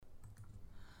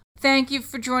Thank you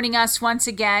for joining us once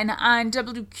again on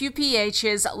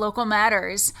WQPH's Local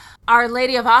Matters. Our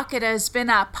Lady of Akita has been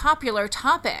a popular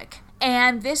topic,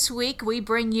 and this week we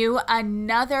bring you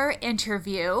another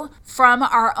interview from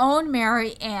our own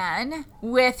Marian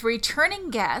with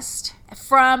returning guest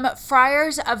from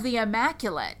Friars of the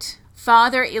Immaculate,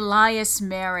 Father Elias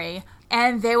Mary,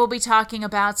 and they will be talking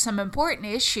about some important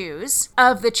issues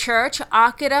of the Church,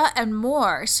 Akita, and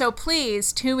more. So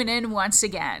please tune in once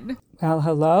again. Well,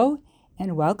 hello,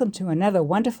 and welcome to another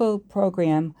wonderful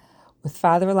program with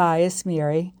Father Elias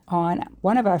Mary on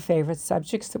one of our favorite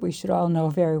subjects that we should all know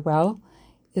very well,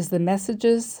 is the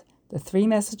three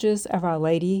messages of Our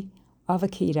Lady of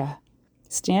Akita.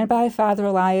 Stand by, Father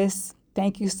Elias.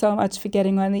 Thank you so much for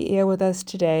getting on the air with us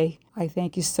today. I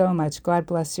thank you so much. God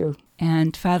bless you.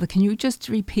 And Father, can you just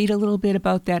repeat a little bit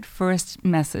about that first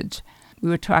message we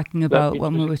were talking about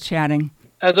when we were chatting?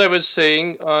 As I was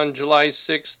saying, on July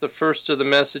 6th, the first of the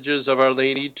messages of Our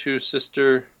Lady to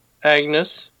Sister Agnes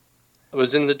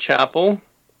was in the chapel.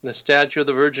 The statue of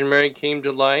the Virgin Mary came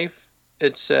to life,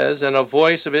 it says, and a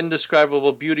voice of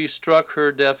indescribable beauty struck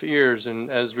her deaf ears. And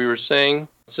as we were saying,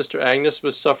 Sister Agnes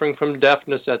was suffering from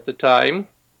deafness at the time.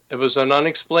 It was an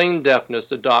unexplained deafness.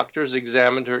 The doctors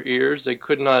examined her ears. They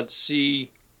could not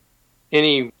see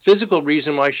any physical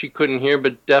reason why she couldn't hear,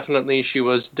 but definitely she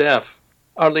was deaf.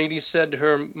 Our Lady said to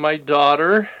her, "My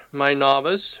daughter, my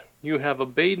novice, you have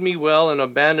obeyed me well in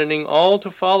abandoning all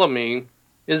to follow me.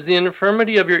 Is the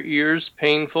infirmity of your ears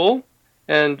painful?"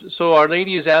 And so Our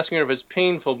Lady is asking her if it's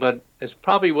painful, but it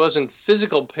probably wasn't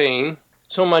physical pain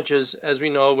so much as we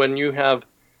know when you have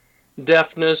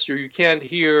deafness or you can't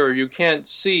hear or you can't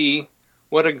see,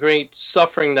 what a great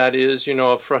suffering that is,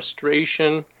 a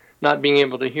frustration, not being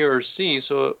able to hear or see.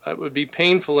 So it would be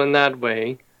painful in that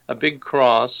way. A big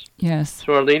cross. Yes.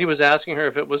 So Our Lady was asking her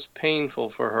if it was painful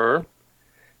for her.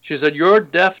 She said, "Your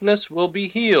deafness will be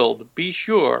healed. Be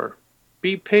sure.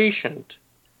 Be patient.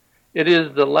 It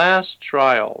is the last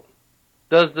trial.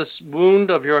 Does the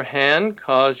wound of your hand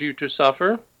cause you to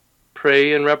suffer?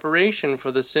 Pray in reparation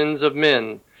for the sins of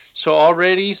men." So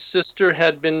already Sister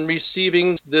had been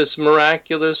receiving this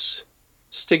miraculous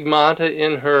stigmata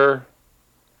in her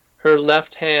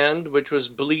left hand, which was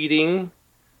bleeding.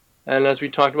 And as we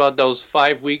talked about those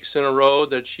 5 weeks in a row,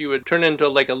 that she would turn into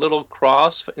like a little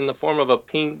cross in the form of a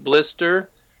pink blister.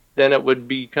 Then it would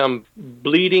become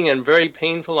bleeding and very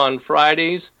painful on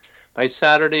Fridays. By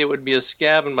Saturday it would be a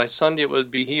scab, and by Sunday it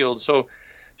would be healed. So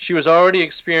she was already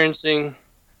experiencing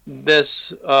this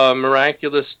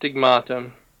miraculous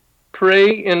stigmata. Pray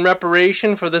in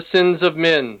reparation for the sins of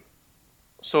men.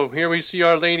 So here we see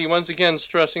Our Lady once again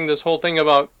stressing this whole thing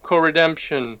about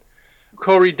co-redemption,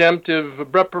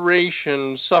 co-redemptive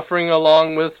reparation, suffering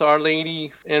along with Our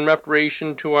Lady in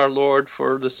reparation to our Lord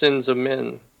for the sins of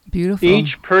men. Beautiful.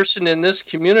 Each person in this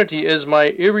community is my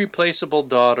irreplaceable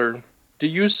daughter. Do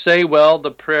you say well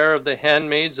the prayer of the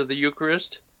handmaids of the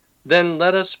Eucharist? Then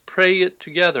let us pray it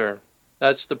together.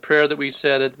 That's the prayer that we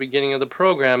said at the beginning of the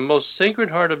program. Most Sacred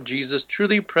Heart of Jesus,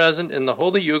 truly present in the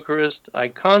Holy Eucharist, I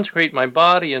consecrate my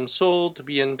body and soul to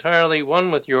be entirely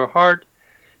one with your heart,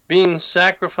 being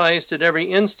sacrificed at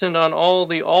every instant on all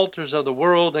the altars of the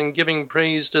world and giving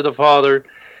praise to the Father,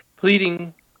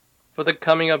 pleading for the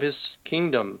coming of his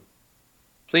kingdom.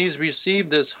 Please receive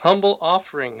this humble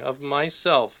offering of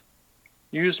myself.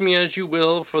 Use me as you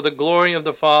will for the glory of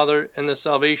the Father and the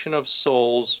salvation of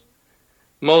souls.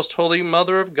 Most Holy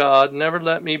Mother of God, never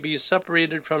let me be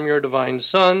separated from your divine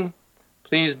Son.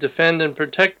 Please defend and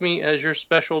protect me as your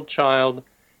special child.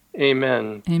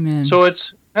 Amen. Amen. So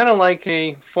it's kind of like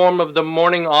a form of the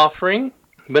morning offering,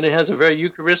 but it has a very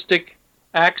Eucharistic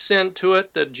accent to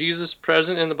it, that Jesus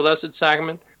present in the Blessed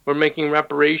Sacrament. We're making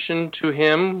reparation to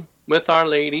him with Our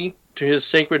Lady, to his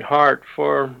Sacred Heart,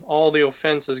 for all the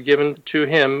offenses given to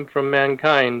him from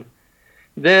mankind.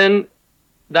 Then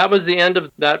that was the end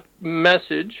of that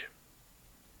message.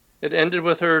 It ended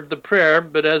with the prayer,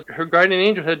 but as her guardian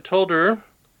angel had told her,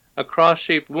 a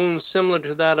cross-shaped wound similar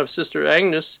to that of Sister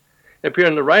Agnes appeared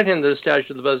on the right hand of the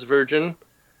statue of the Blessed Virgin.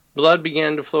 Blood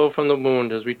began to flow from the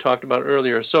wound, as we talked about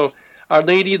earlier. So Our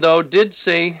Lady, though, did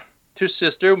say to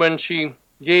Sister, when she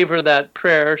gave her that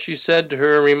prayer, she said to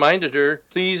her, reminded her,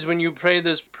 please, when you pray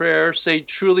this prayer, say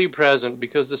truly present,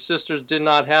 because the sisters did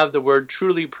not have the word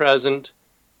truly present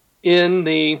in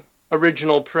the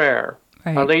original prayer.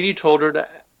 Right. Our Lady told her to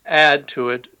add to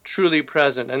it, truly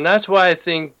present. And that's why I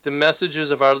think the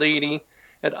messages of Our Lady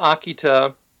at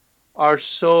Akita are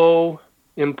so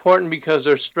important, because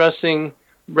they're stressing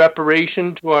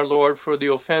reparation to our Lord for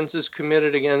the offenses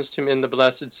committed against him in the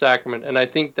Blessed Sacrament. And I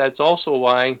think that's also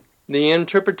why the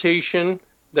interpretation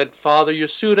that Father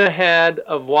Yasuda had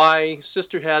of why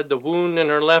Sister had the wound in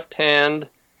her left hand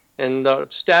and the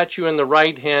statue in the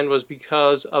right hand was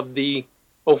because of the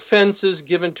offenses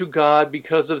given to God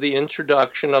because of the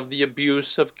introduction of the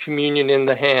abuse of communion in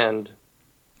the hand,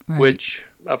 right, which,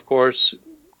 of course,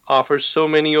 offers so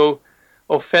many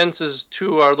offenses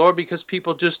to our Lord because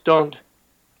people just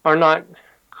are not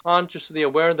consciously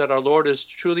aware that our Lord is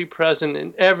truly present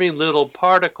in every little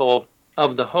particle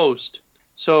of the host.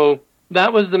 So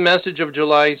that was the message of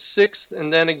July 6th,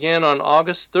 and then again on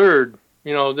August 3rd,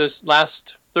 this last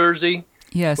Thursday,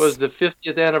 yes, was the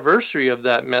 50th anniversary of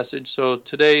that message. So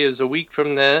today is a week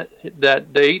from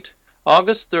that date.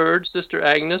 August 3rd, Sister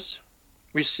Agnes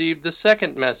received the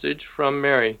second message from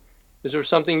Mary. Is there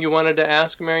something you wanted to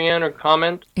ask, Marianne, or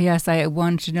comment? Yes, I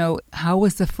wanted to know, how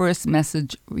was the first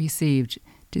message received?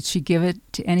 Did she give it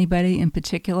to anybody in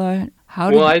particular?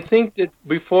 I think that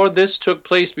before this took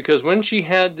place, because when she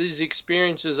had these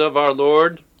experiences of our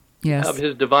Lord, yes, of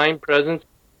his divine presence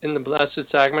in the Blessed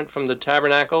Sacrament from the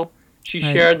tabernacle, she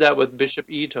shared that with Bishop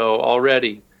Ito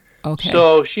already. Okay.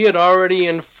 So she had already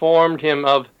informed him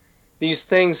of these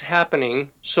things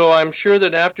happening. So I'm sure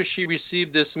that after she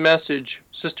received this message,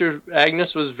 Sister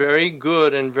Agnes was very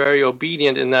good and very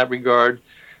obedient in that regard,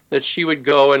 that she would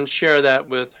go and share that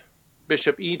with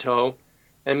Bishop Ito,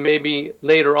 and maybe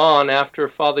later on, after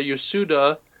Father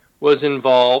Yasuda was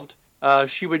involved,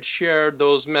 she would share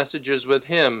those messages with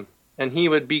him, and he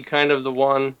would be kind of the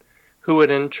one who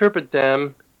would interpret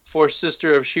them for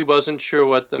Sister if she wasn't sure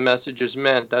what the messages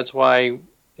meant. That's why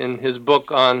in his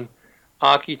book on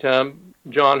Akita,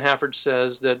 John Hafford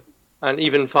says that, and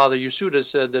even Father Yasuda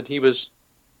said that he was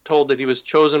told that he was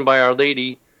chosen by Our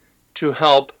Lady to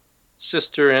help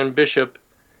Sister and Bishop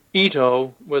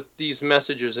Ito with these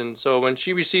messages. And so when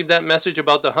she received that message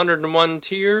about the 101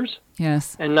 tears,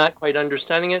 yes, and not quite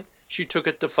understanding it, she took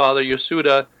it to Father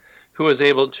Yasuda, who was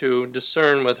able to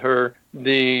discern with her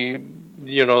the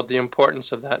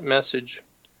importance of that message.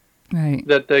 Right.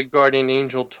 That the guardian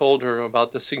angel told her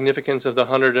about the significance of the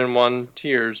 101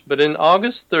 tears. But in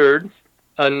August 3rd,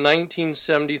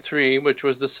 1973, which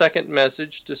was the second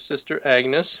message to Sister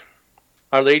Agnes,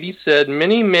 Our Lady said,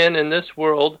 "Many men in this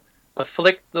world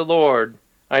afflict the Lord.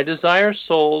 I desire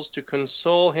souls to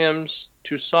console him,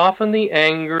 to soften the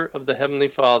anger of the Heavenly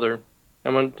Father."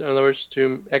 In other words,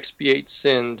 to expiate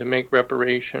sin, to make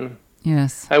reparation.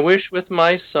 Yes. "I wish with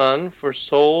my Son for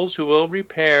souls who will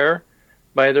repair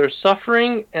by their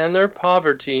suffering and their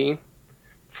poverty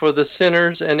for the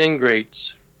sinners and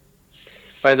ingrates."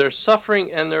 By their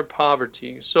suffering and their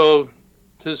poverty. So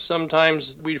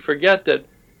sometimes we forget that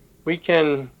we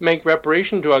can make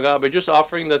reparation to our God by just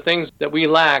offering the things that we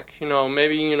lack.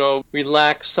 Maybe, we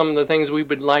lack some of the things we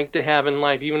would like to have in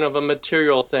life, even of a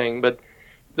material thing. But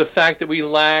the fact that we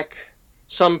lack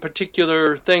some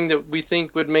particular thing that we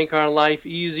think would make our life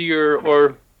easier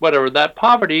or whatever, that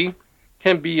poverty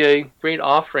can be a great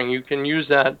offering. You can use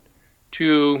that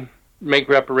to make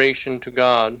reparation to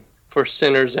God for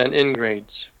sinners and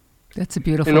ingrates. That's a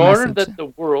beautiful message.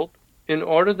 In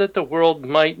order that the world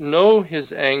might know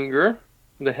his anger,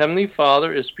 the Heavenly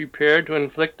Father is prepared to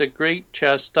inflict a great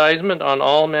chastisement on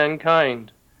all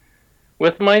mankind.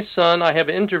 With my Son, I have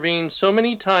intervened so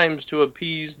many times to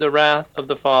appease the wrath of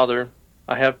the Father.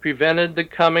 I have prevented the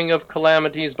coming of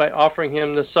calamities by offering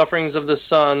him the sufferings of the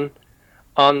Son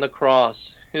on the cross,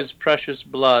 his precious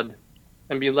blood,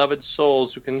 and beloved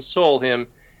souls who console him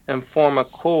and form a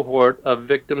cohort of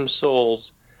victim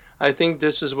souls. I think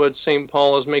this is what St.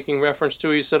 Paul is making reference to.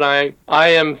 He said, I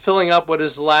am filling up what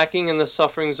is lacking in the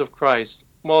sufferings of Christ.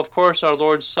 Well, of course, our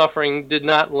Lord's suffering did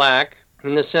not lack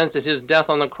in the sense that his death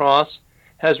on the cross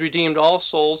has redeemed all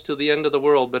souls to the end of the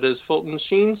world. But as Fulton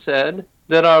Sheen said,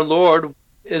 that our Lord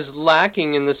is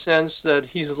lacking in the sense that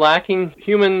he's lacking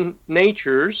human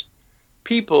natures,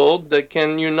 people that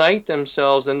can unite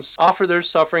themselves and offer their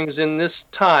sufferings in this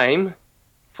time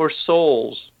for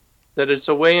souls. That it's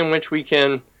a way in which we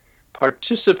can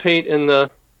participate in the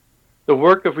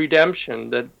work of redemption.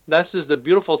 This is the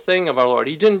beautiful thing of our Lord.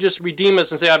 He didn't just redeem us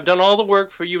and say, "I've done all the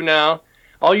work for you now.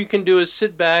 All you can do is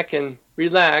sit back and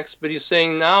relax." But he's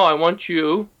saying, "Now I want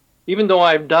you, even though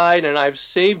I've died and I've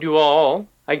saved you all,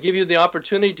 I give you the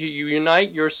opportunity to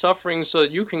unite your suffering so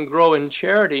that you can grow in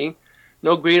charity,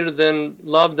 no greater than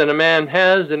love than a man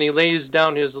has, and he lays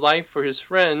down his life for his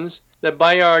friends." That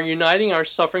by our uniting our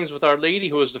sufferings with Our Lady,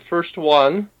 who was the first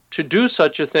one to do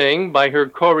such a thing by her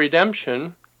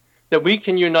co-redemption, that we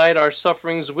can unite our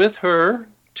sufferings with her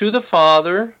to the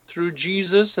Father through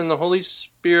Jesus and the Holy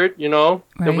Spirit, right.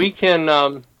 That we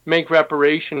can make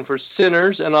reparation for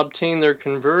sinners and obtain their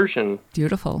conversion.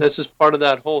 Beautiful. This is part of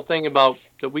that whole thing about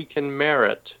that we can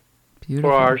merit.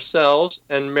 for ourselves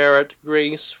and merit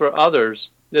grace for others.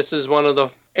 This is one of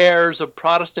the errors of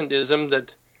Protestantism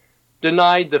that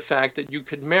denied the fact that you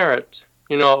could merit.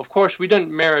 Of course, we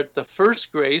didn't merit the first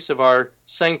grace of our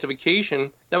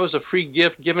sanctification. That was a free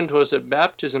gift given to us at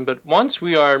baptism. But once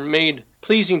we are made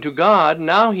pleasing to God,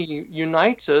 now He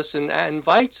unites us and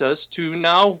invites us to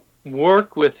now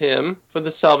work with Him for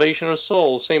the salvation of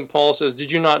souls. St. Paul says,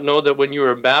 did you not know that when you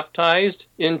were baptized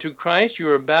into Christ, you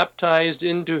were baptized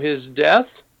into His death?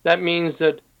 That means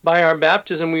that by our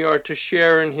baptism we are to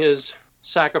share in His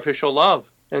sacrificial love,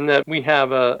 and that we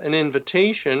have an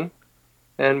invitation,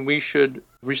 and we should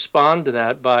respond to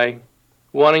that by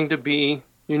wanting to be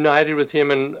united with Him.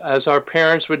 And as our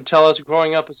parents would tell us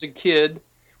growing up as a kid,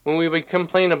 when we would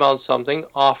complain about something,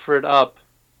 offer it up.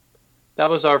 That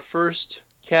was our first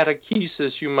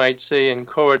catechesis, you might say, in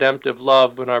co-redemptive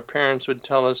love, when our parents would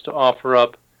tell us to offer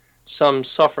up some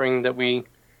suffering that we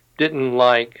didn't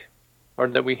like or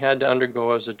that we had to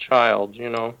undergo as a child,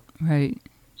 Right.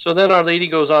 So then Our Lady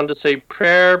goes on to say,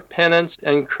 prayer, penance,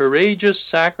 and courageous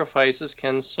sacrifices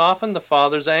can soften the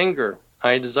Father's anger.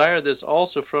 I desire this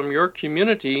also from your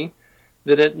community,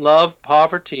 that it love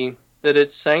poverty, that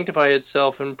it sanctify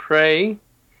itself and pray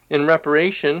in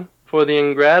reparation for the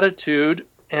ingratitude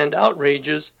and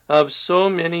outrages of so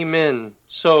many men.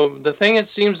 So the thing, it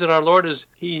seems that our Lord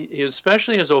He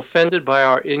especially is offended by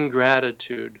our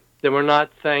ingratitude, that we're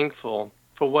not thankful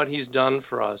for what He's done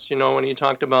for us. When He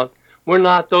talked about, we're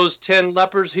not those 10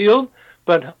 lepers healed,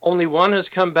 but only one has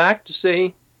come back to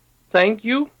say thank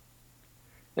you.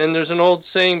 And there's an old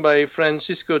saying by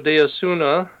Francisco de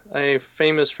Osuna, a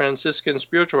famous Franciscan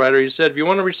spiritual writer. He said, if you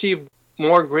want to receive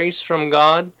more grace from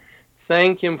God,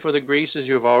 thank Him for the graces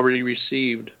you have already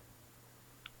received.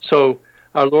 So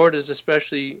our Lord is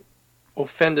especially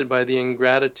offended by the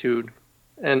ingratitude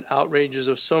and outrages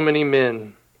of so many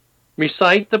men.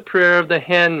 Recite the prayer of the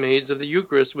handmaids of the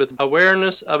Eucharist with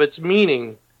awareness of its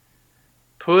meaning.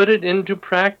 Put it into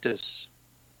practice.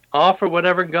 Offer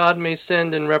whatever God may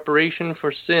send in reparation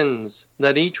for sins.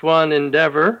 Let each one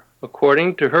endeavor,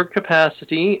 according to her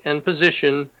capacity and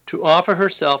position, to offer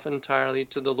herself entirely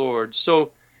to the Lord.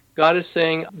 So God is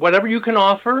saying, whatever you can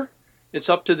offer, it's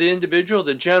up to the individual,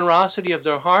 the generosity of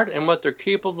their heart and what they're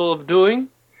capable of doing.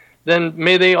 Then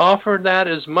may they offer that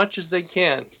as much as they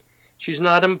can. She's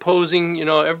not imposing,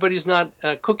 everybody's not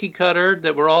a cookie cutter,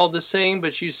 that we're all the same,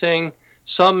 but she's saying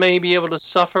some may be able to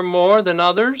suffer more than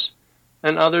others,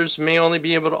 and others may only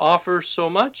be able to offer so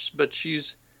much, but she's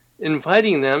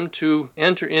inviting them to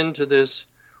enter into this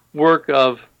work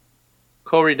of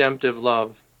co-redemptive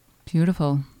love.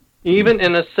 Beautiful. Even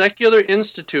in a secular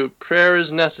institute, prayer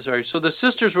is necessary. So the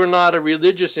sisters were not a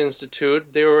religious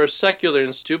institute. They were a secular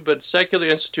institute, but secular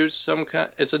institutes,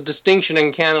 it's a distinction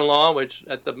in canon law, which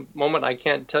at the moment I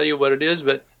can't tell you what it is,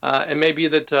 but it may be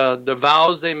that the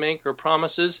vows they make or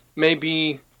promises may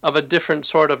be of a different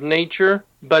sort of nature,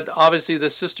 but obviously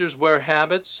the sisters wear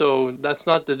habits, so that's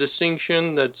not the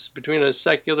distinction that's between a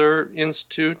secular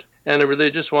institute and a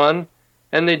religious one.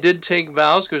 And they did take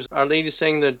vows, because Our Lady's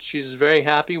saying that she's very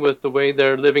happy with the way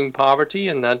they're living poverty,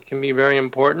 and that can be very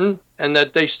important, and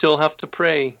that they still have to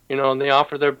pray. And they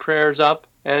offer their prayers up,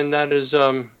 and that is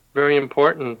very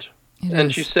important.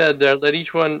 She said there, let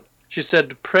each one, she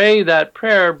said, pray that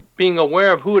prayer being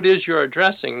aware of who it is you're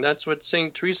addressing. That's what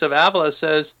St. Teresa of Avila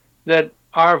says, that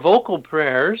our vocal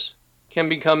prayers can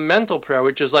become mental prayer,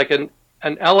 which is like an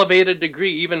elevated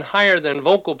degree, even higher than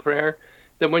vocal prayer,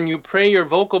 that when you pray your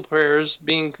vocal prayers,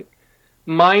 being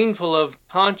mindful of,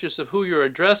 conscious of who you're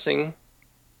addressing,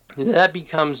 that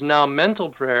becomes now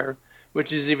mental prayer,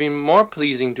 which is even more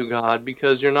pleasing to God,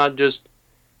 because you're not just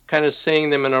kind of saying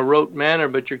them in a rote manner,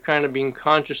 but you're kind of being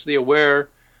consciously aware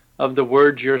of the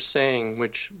words you're saying,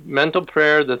 which mental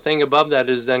prayer, the thing above that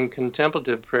is then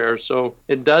contemplative prayer. So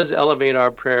it does elevate our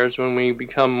prayers when we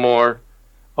become more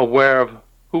aware of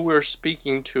who we're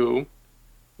speaking to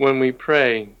when we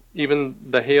pray, even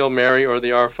the Hail Mary or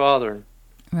the Our Father.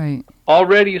 Right.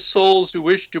 Already souls who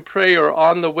wish to pray are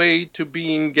on the way to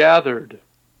being gathered.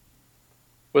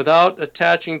 Without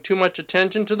attaching too much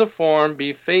attention to the form,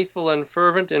 be faithful and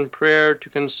fervent in prayer to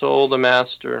console the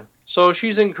Master. So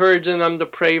she's encouraging them to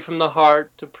pray from the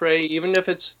heart, to pray even if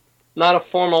it's not a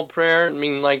formal prayer, I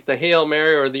mean like the Hail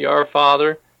Mary or the Our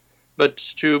Father, but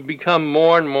to become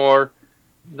more and more,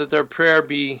 that their prayer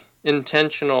be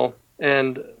intentional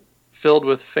and filled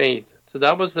with faith. So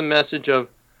that was the message of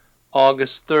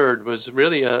August 3rd, was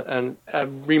really a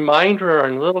reminder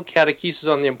and a little catechesis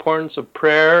on the importance of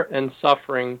prayer and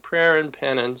suffering, prayer and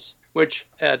penance, which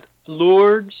at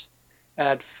Lourdes,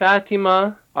 at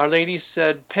Fatima, Our Lady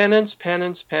said, penance,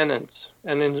 penance, penance,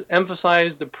 and then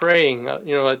emphasized the praying.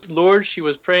 At Lourdes, she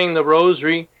was praying the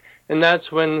rosary, and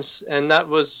that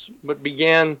was what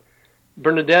began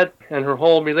Bernadette and her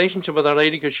whole relationship with Our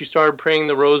Lady, because she started praying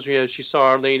the rosary as she saw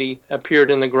Our Lady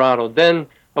appeared in the grotto. Then,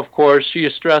 of course, she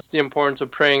stressed the importance of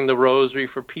praying the rosary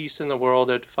for peace in the world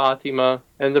at Fatima,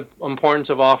 and the importance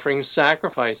of offering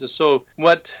sacrifices. So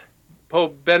what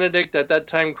Pope Benedict, at that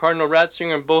time Cardinal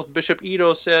Ratzinger, and both Bishop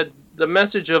Ito said, the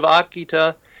message of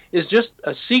Akita is just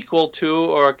a sequel to,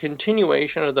 or a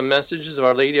continuation of, the messages of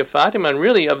Our Lady of Fatima, and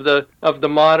really of the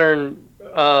modern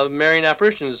Marian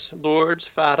apparitions, Lourdes,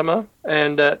 Fatima,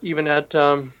 and even at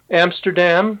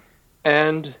Amsterdam,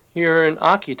 and here in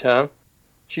Akita,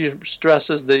 she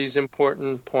stresses these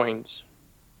important points.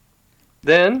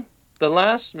 Then, the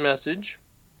last message,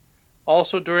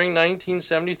 also during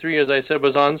 1973, as I said,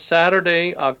 was on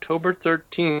Saturday, October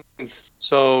 13th,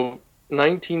 so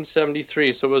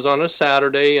 1973, so it was on a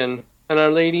Saturday, and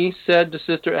Our Lady said to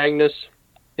Sister Agnes,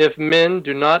 if men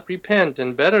do not repent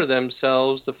and better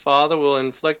themselves, the Father will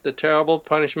inflict a terrible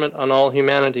punishment on all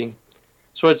humanity.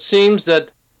 So it seems that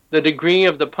the degree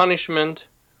of the punishment,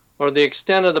 or the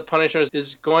extent of the punishment,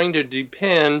 is going to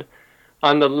depend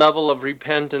on the level of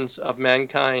repentance of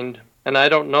mankind. And I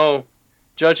don't know,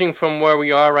 judging from where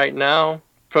we are right now,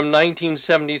 from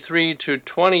 1973 to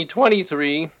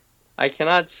 2023, I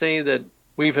cannot say that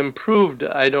we've improved,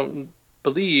 I don't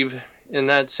believe, in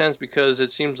that sense, because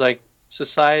it seems like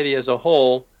society as a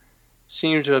whole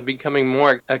seems to be becoming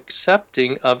more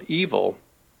accepting of evil,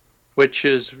 which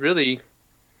is really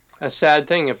a sad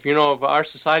thing. If our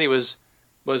society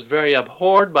was very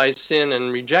abhorred by sin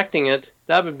and rejecting it,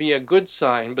 that would be a good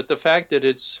sign. But the fact that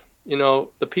it's,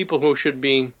 the people who should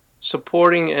be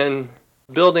supporting and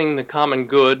building the common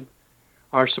good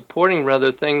are supporting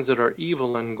rather things that are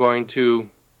evil and going to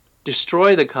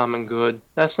destroy the common good,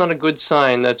 that's not a good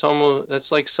sign. That's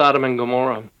like Sodom and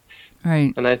Gomorrah.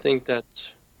 Right. And I think that's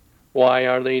why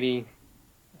Our Lady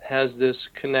has this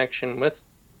connection with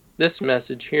this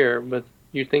message here. But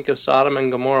you think of Sodom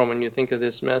and Gomorrah when you think of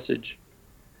this message.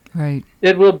 Right.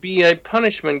 It will be a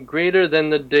punishment greater than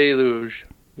the deluge,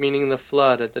 meaning the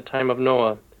flood at the time of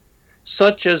Noah,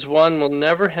 such as one will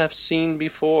never have seen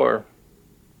before.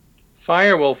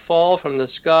 Fire will fall from the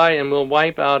sky and will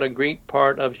wipe out a great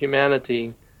part of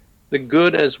humanity, the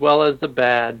good as well as the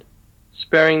bad,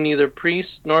 sparing neither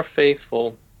priest nor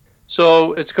faithful.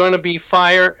 So it's going to be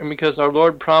fire, and because our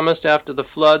Lord promised after the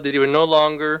flood that he would no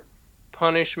longer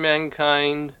punish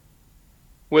mankind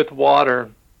with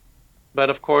water. But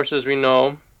of course, as we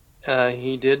know,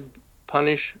 he did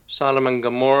punish Sodom and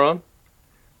Gomorrah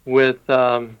with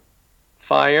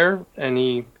fire, and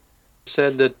he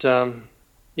said that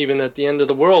even at the end of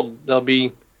the world, there'll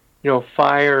be,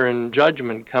 fire and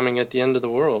judgment coming at the end of the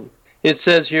world. It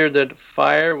says here that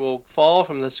fire will fall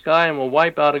from the sky and will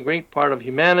wipe out a great part of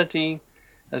humanity.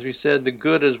 As we said, the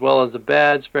good as well as the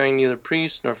bad, sparing neither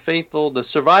priest nor faithful. The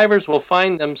survivors will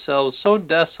find themselves so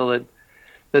desolate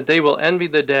that they will envy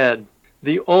the dead.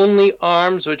 The only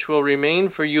arms which will remain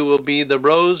for you will be the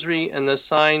rosary and the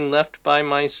sign left by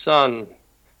my Son.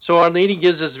 So Our Lady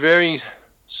gives us very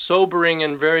sobering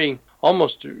and very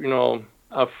almost,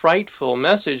 a frightful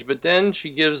message, but then she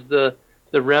gives the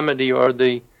remedy, or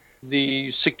the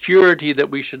security that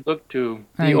we should look to.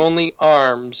 Right. The only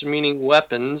arms, meaning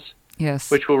weapons, yes,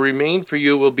 which will remain for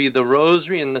you will be the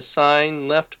rosary and the sign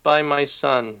left by my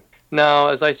Son. Now,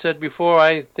 as I said before,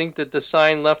 I think that the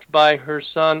sign left by her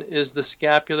Son is the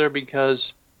scapular,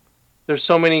 because there's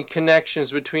so many connections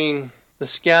between the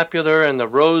scapular and the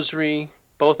rosary,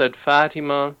 both at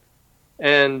Fatima,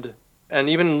 and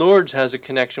even Lourdes has a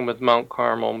connection with Mount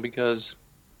Carmel, because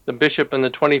the bishop in the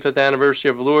 25th anniversary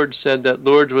of Lourdes said that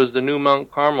Lourdes was the new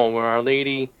Mount Carmel, where Our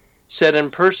Lady said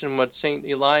in person what St.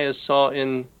 Elias saw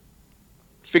in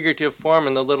figurative form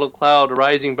in the little cloud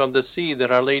rising from the sea,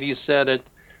 that Our Lady said at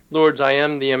Lourdes, I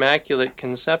am the Immaculate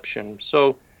Conception.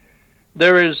 So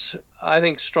there is, I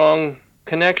think, strong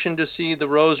connection to see the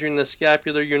rosary and the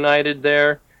scapular united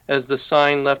there as the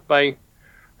sign left by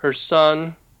her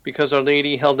Son, because Our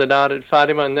Lady held it out at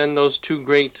Fatima, and then those two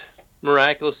great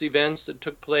miraculous events that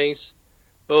took place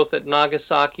both at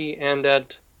Nagasaki and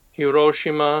at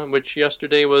Hiroshima, which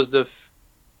yesterday was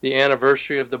the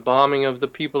anniversary of the bombing of the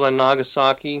people in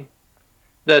Nagasaki,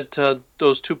 that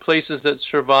those two places that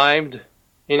survived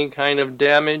any kind of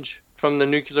damage from the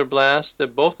nuclear blast,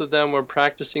 that both of them were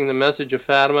practicing the message of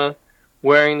Fatima,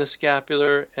 wearing the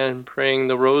scapular and praying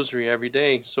the rosary every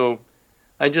day. So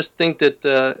I just think that,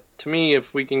 to me, if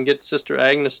we can get Sister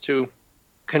Agnes to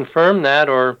confirm that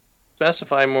or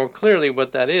specify more clearly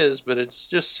what that is, but it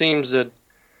just seems that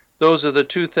Those are the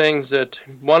two things that,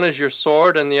 one is your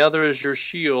sword and the other is your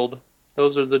shield.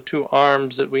 Those are the two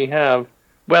arms that we have,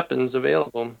 weapons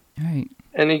available. Right.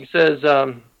 And he says,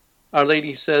 Our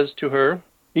Lady says to her,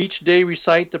 each day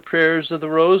recite the prayers of the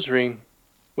Rosary.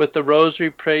 With the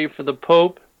Rosary, pray for the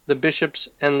Pope, the bishops,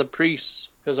 and the priests.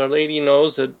 Because Our Lady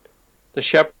knows that the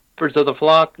shepherds of the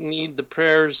flock need the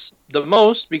prayers the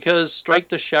most, because strike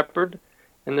the shepherd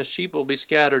and the sheep will be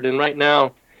scattered. And right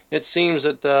now, it seems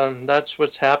that that's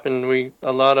what's happened.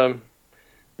 A lot of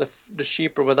the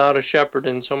sheep are without a shepherd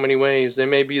in so many ways. They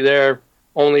may be there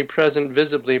only present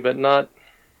visibly, but not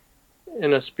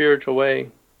in a spiritual way,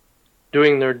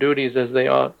 doing their duties as they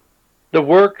ought. The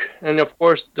work, and of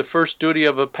course the first duty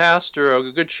of a pastor,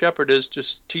 a good shepherd, is to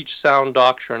teach sound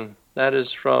doctrine. That is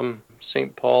from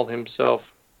St. Paul himself.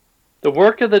 The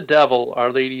work of the devil,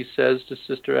 Our Lady says to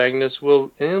Sister Agnes,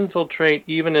 will infiltrate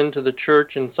even into the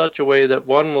church in such a way that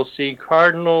one will see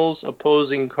cardinals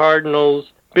opposing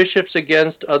cardinals, bishops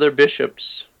against other bishops.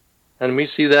 And we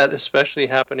see that especially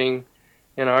happening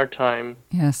in our time.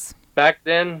 Yes. Back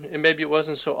then, maybe it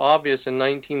wasn't so obvious in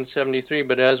 1973,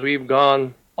 but as we've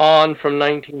gone on from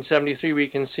 1973, we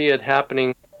can see it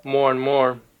happening more and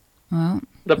more. Well,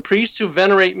 the priests who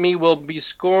venerate me will be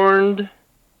scorned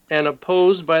and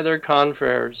opposed by their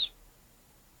confreres.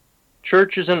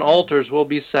 Churches and altars will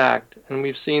be sacked, and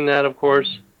we've seen that, of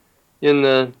course, in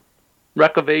the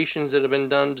reclamations that have been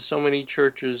done to so many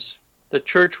churches. The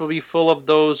church will be full of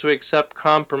those who accept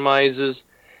compromises,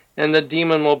 and the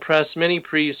demon will press many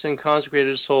priests and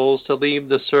consecrated souls to leave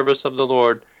the service of the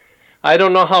Lord. I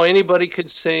don't know how anybody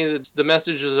could say that the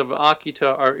messages of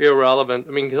Akita are irrelevant.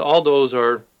 I mean, all those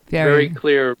are very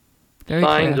clear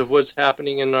signs of what's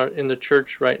happening in the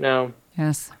church right now.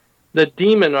 Yes. The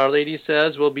demon, Our Lady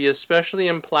says, will be especially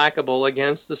implacable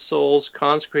against the souls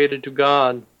consecrated to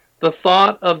God. The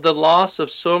thought of the loss of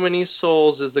so many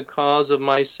souls is the cause of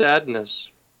my sadness.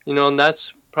 And that's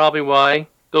probably why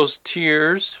those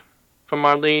tears from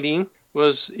Our Lady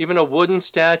was, even a wooden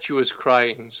statue is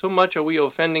crying. So much are we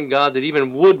offending God that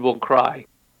even wood will cry.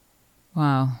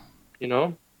 Wow.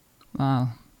 Wow.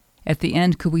 At the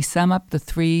end, could we sum up the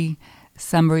three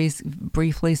summaries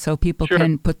briefly so people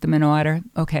can put them in order?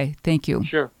 Okay, thank you.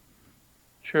 Sure.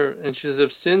 And she says,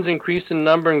 if sins increase in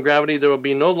number and gravity, there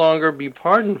will no longer be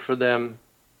pardon for them.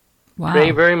 Wow.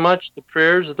 Pray very much the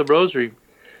prayers of the Rosary.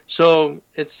 So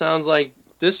it sounds like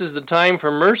this is the time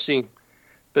for mercy.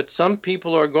 But some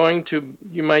people are going to,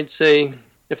 you might say,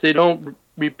 if they don't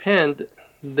repent,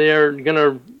 they're going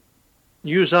to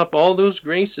use up all those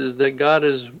graces that God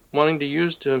is wanting to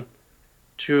use to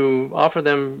offer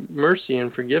them mercy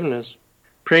and forgiveness.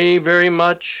 Pray very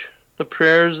much the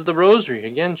prayers of the Rosary.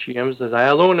 Again, she emphasizes, I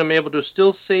alone am able to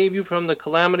still save you from the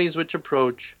calamities which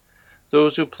approach.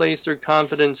 Those who place their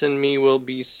confidence in me will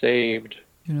be saved.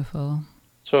 Beautiful.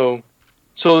 So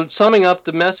summing up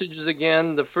the messages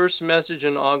again, the first message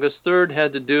on August 3rd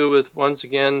had to do with, once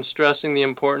again, stressing the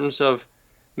importance of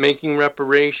making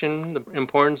reparation, the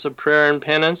importance of prayer and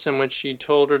penance, in which she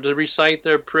told her to recite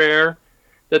their prayer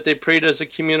that they prayed as a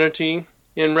community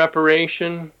in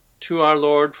reparation to our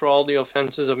Lord for all the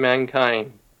offenses of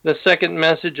mankind. The second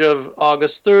message of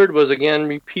August 3rd was again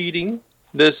repeating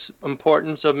this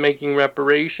importance of making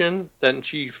reparation, that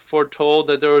she foretold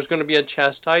that there was going to be a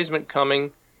chastisement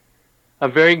coming, a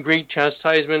very great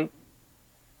chastisement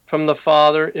from the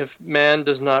Father if man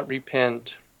does not repent.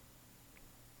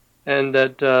 And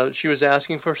that she was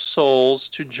asking for souls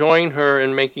to join her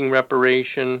in making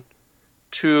reparation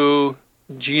to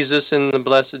Jesus in the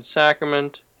Blessed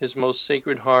Sacrament, his most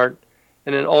sacred heart,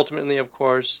 and then ultimately, of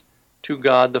course, to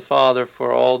God the Father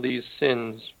for all these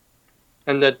sins.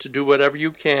 And that to do whatever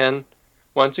you can,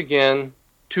 once again,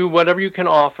 to whatever you can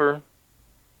offer,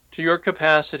 to your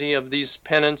capacity of these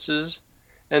penances.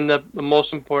 And the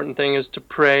most important thing is to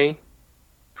pray.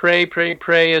 Pray, pray,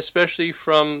 pray, especially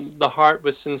from the heart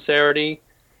with sincerity,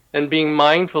 and being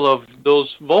mindful of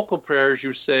those vocal prayers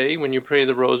you say when you pray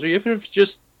the Rosary. If it's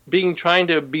just trying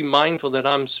to be mindful that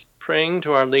I'm praying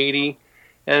to Our Lady,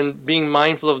 and being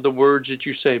mindful of the words that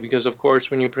you say, because of course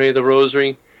when you pray the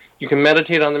Rosary, you can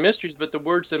meditate on the mysteries, but the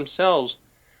words themselves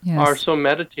are so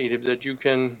meditative that you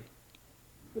can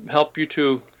help you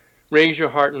to raise your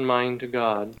heart and mind to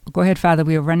God. Go ahead, Father.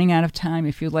 We are running out of time.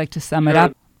 If you'd like to sum it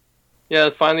up. Yeah,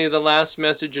 finally, the last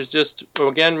message is just,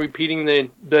 again, repeating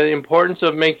the importance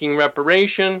of making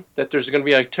reparation, that there's going to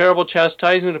be a terrible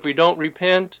chastisement if we don't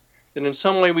repent, and in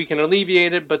some way we can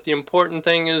alleviate it, but the important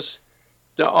thing is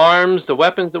the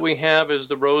weapons that we have is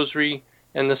the Rosary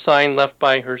and the sign left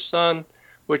by her Son,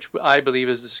 which I believe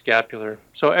is the scapular.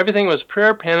 So everything was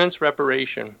prayer, penance,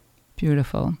 reparation.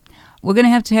 Beautiful. We're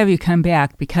going to have you come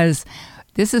back because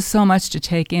This is so much to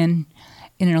take in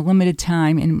a limited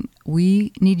time, and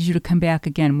we need you to come back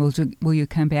again. Will you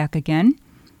come back again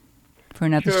for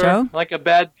another show? Like a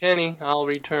bad penny, I'll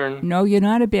return. No, you're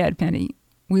not a bad penny.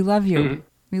 We love you.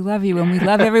 We love you, and we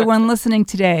love everyone listening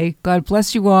today. God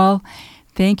bless you all.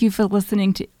 Thank you for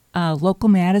listening to Local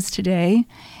Matters today,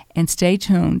 and stay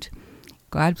tuned.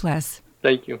 God bless.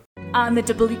 Thank you. On the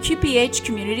WQPH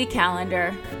community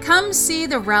calendar, come see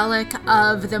the relic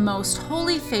of the Most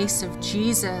Holy Face of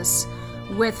Jesus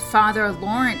with Father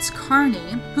Lawrence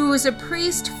Carney, who is a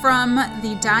priest from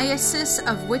the Diocese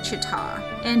of Wichita.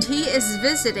 And he is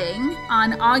visiting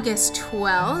on August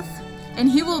 12th, and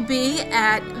he will be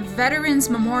at Veterans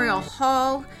Memorial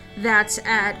Hall. That's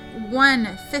at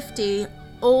 150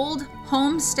 Old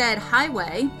Homestead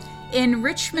Highway in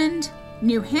Richmond,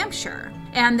 New Hampshire.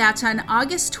 And that's on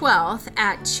August 12th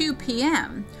at 2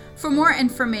 p.m. For more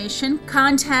information,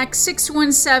 contact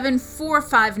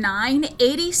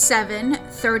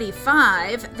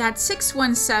 617-459-8735. That's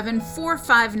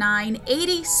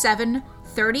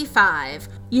 617-459-8735.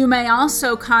 You may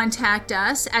also contact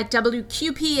us at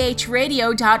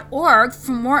wqphradio.org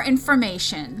for more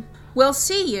information. We'll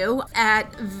see you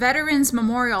at Veterans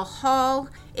Memorial Hall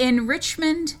in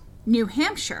Richmond, New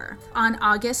Hampshire on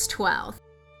August 12th.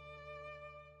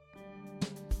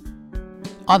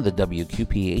 On the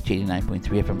WQPH 89.3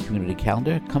 FM community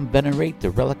calendar, come venerate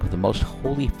the relic of the Most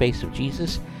Holy Face of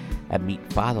Jesus and meet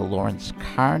Father Lawrence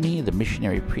Carney, the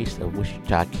missionary priest of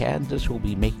Wichita, Kansas, who will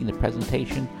be making the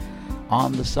presentation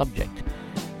on the subject.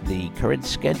 The current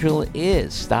schedule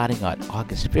is starting on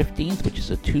August 15th, which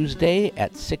is a Tuesday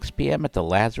at 6 p.m. at the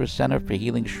Lazarus Center for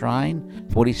Healing Shrine,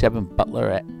 47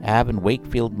 Butler Ave in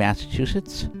Wakefield,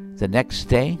 Massachusetts. The next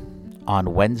day,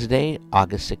 on Wednesday,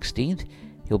 August 16th,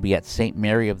 he'll be at St.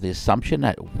 Mary of the Assumption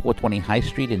at 420 High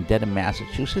Street in Dedham,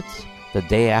 Massachusetts. The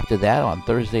day after that, on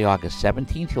Thursday, August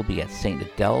 17th, he'll be at St.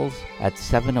 Adele's at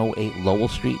 708 Lowell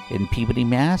Street in Peabody,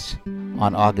 Mass.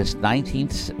 On August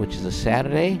 19th, which is a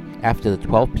Saturday, after the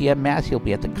 12 p.m. Mass, he'll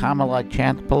be at the Carmelite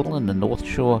Chapel in the North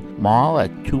Shore Mall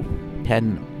at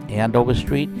 210 Andover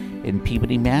Street in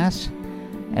Peabody, Mass.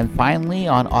 And finally,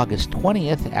 on August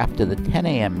 20th, after the 10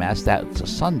 a.m. Mass, that's a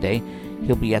Sunday,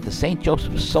 he'll be at the St.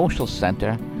 Joseph's Social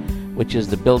Center, which is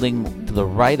the building to the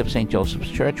right of St. Joseph's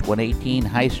Church, 118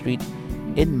 High Street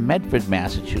in Medford,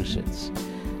 Massachusetts.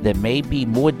 There may be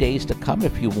more days to come.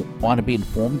 If you want to be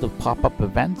informed of pop-up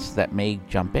events that may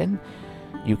jump in,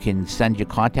 you can send your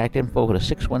contact info to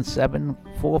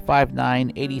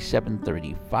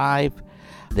 617-459-8735.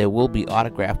 There will be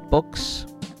autographed books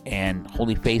and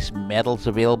Holy Face medals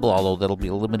available, although that'll be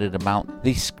a limited amount.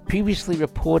 The previously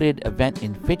reported event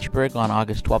in Fitchburg on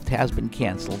August 12th has been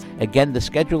canceled. Again, the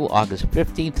schedule, August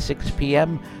 15th, 6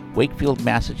 p.m., Wakefield,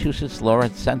 Massachusetts,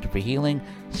 Lawrence Center for Healing.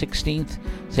 16th,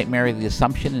 St. Mary of the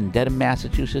Assumption in Dedham,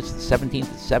 Massachusetts. The 17th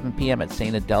at 7 p.m. at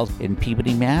St. Adele's in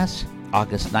Peabody, Mass.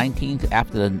 August 19th,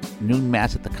 after the noon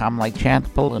Mass at the Carmelite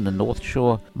Chapel in the North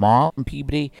Shore Mall in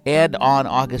Peabody. And on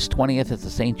August 20th at the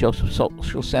St. Joseph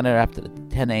Social Center after the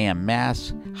 10 a.m.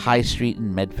 Mass, High Street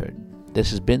in Medford. This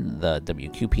has been the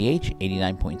WQPH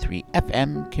 89.3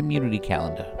 FM Community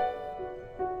Calendar.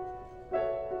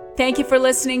 Thank you for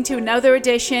listening to another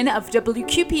edition of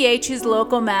WQPH's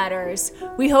Local Matters.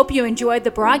 We hope you enjoyed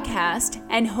the broadcast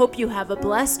and hope you have a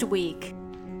blessed week.